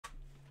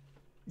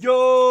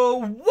Yo,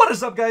 what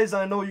is up, guys?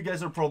 I know you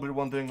guys are probably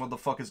wondering what the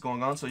fuck is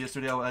going on. So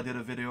yesterday I did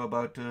a video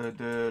about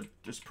the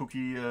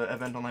spooky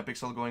event on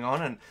Hypixel going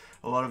on, and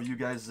a lot of you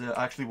guys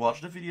actually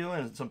watched the video,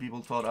 and some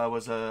people thought I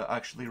was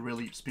actually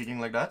really speaking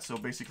like that. So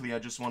basically I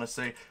just want to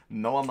say,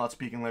 no, I'm not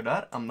speaking like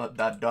that. I'm not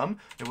that dumb.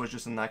 It was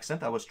just an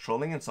accent. I was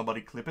trolling and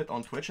somebody clipped it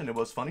on Twitch and it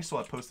was funny, so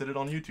I posted it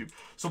on YouTube.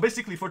 So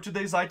basically for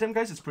today's item,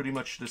 guys, it's pretty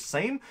much the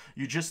same.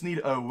 You just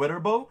need a wither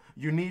bow.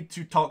 You need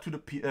to talk to the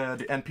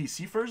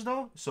NPC first,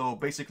 though. So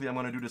basically I'm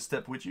going to do the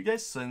step with you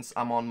guys since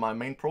I'm on my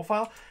main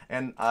profile,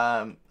 and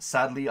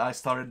sadly I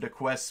started the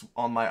quest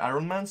on my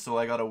Iron Man, so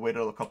I gotta wait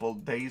a couple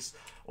days,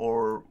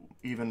 or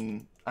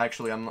even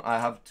actually I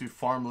have to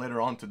farm later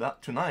on to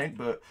that tonight.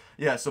 But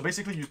yeah, so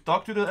basically you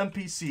talk to the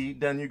NPC,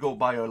 then you go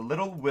buy a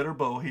little wither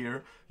bow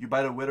here. You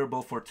buy the wither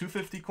bow for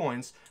 250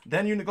 coins.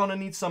 Then you're gonna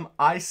need some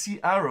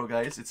icy arrow,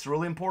 guys. It's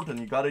really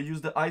important. You gotta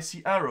use the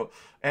icy arrow,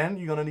 and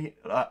you're gonna need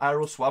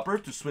arrow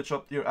swapper to switch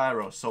up your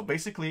arrows. So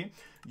basically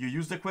you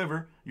use the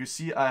quiver. You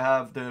see I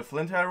have the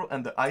flint arrow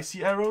and the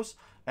icy arrows,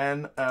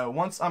 and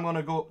once I'm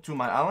gonna go to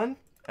my island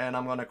and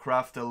I'm gonna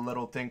craft a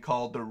little thing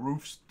called the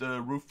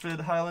roofed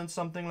island,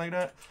 something like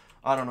that.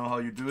 I don't know how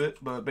you do it,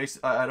 but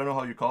I don't know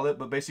how you call it,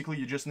 but basically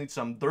you just need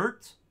some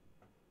dirt.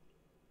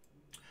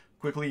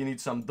 Quickly, you need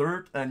some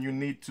dirt, and you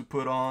need to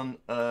put on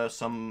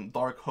some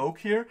dark oak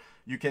here.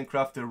 You can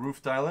craft the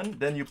roofed island,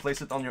 then you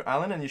place it on your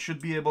island, and you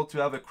should be able to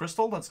have a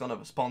crystal that's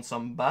gonna spawn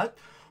some bat.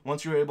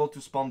 Once you're able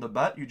to spawn the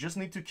bat, you just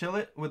need to kill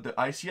it with the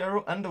icy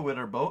arrow and the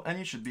wither bow, and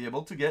you should be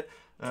able to get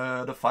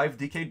the 5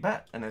 decayed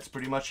bat. And that's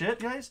pretty much it,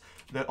 guys.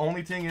 The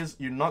only thing is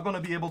you're not going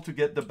to be able to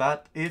get the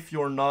bat if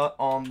you're not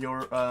on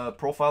your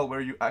profile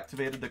where you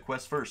activated the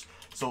quest first.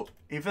 So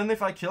even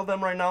if I kill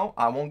them right now,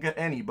 I won't get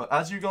any. But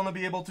as you're going to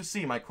be able to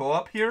see, my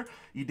co-op here,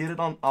 he did it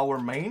on our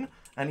main,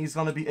 and he's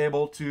going to be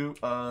able to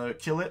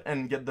kill it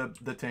and get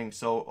the thing.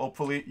 So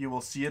hopefully you will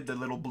see it. The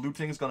little blue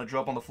thing is going to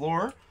drop on the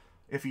floor.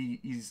 If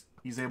he's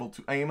able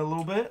to aim a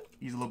little bit.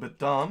 He's a little bit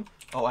dumb.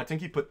 Oh, I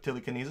think he put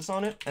telekinesis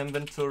on it.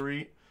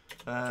 Inventory,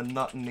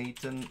 not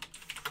Nathan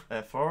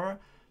FR.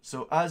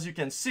 So as you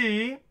can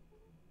see,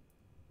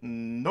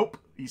 nope,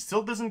 he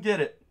still doesn't get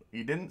it.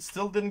 He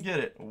still didn't get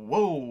it.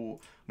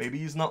 Whoa, maybe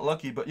he's not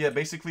lucky, but yeah,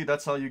 basically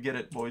that's how you get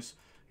it, boys.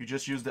 You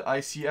just use the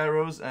icy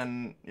arrows,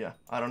 and yeah,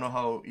 I don't know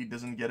how he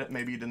doesn't get it.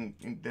 Maybe he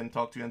didn't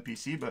talk to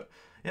NPC, but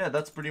yeah,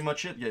 that's pretty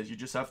much it, guys. You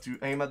just have to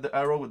aim at the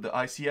arrow with the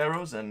icy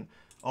arrows, and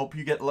hope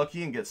you get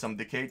lucky and get some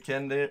decayed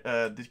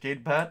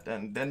bat,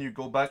 and then you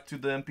go back to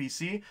the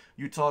NPC,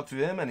 you talk to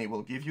him, and he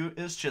will give you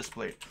his chest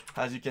plate.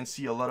 As you can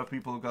see, a lot of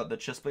people got the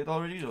chest plate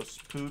already. Those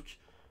spook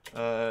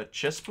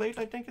chest plate,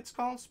 I think it's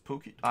called.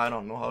 Spooky, I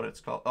don't know how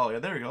it's called. Oh yeah,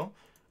 there you go.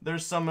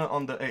 There's some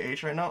on the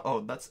AH right now. Oh,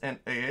 that's an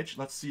AH.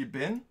 Let's see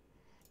bin.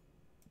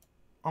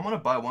 I'm gonna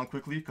buy one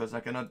quickly because I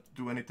cannot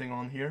do anything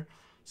on here.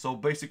 So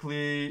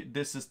basically,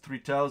 this is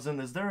 3,000.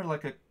 Is there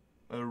like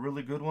a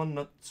really good one?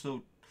 Not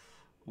so.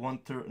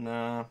 1/3,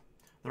 nah.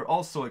 They're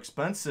all so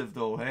expensive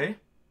though, hey?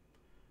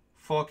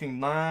 Fucking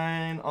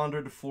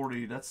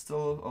 940, that's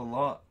still a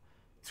lot.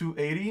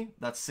 280,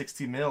 that's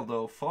 60 mil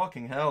though.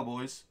 Fucking hell,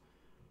 boys.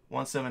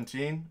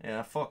 117,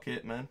 yeah, fuck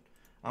it, man.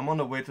 I'm on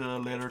the way to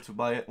later to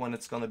buy it when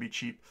it's gonna be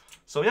cheap.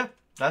 So yeah,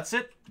 that's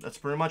it. That's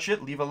pretty much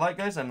it. Leave a like,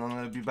 guys, and I'm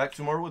gonna be back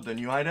tomorrow with the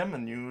new item, a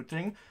new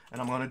thing,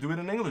 and I'm gonna do it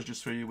in English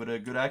just for you with a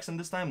good accent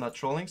this time, not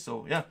trolling.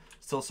 So yeah,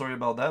 still sorry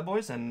about that,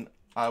 boys, and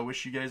I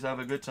wish you guys have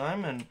a good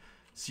time, and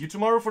see you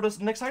tomorrow for this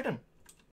next item.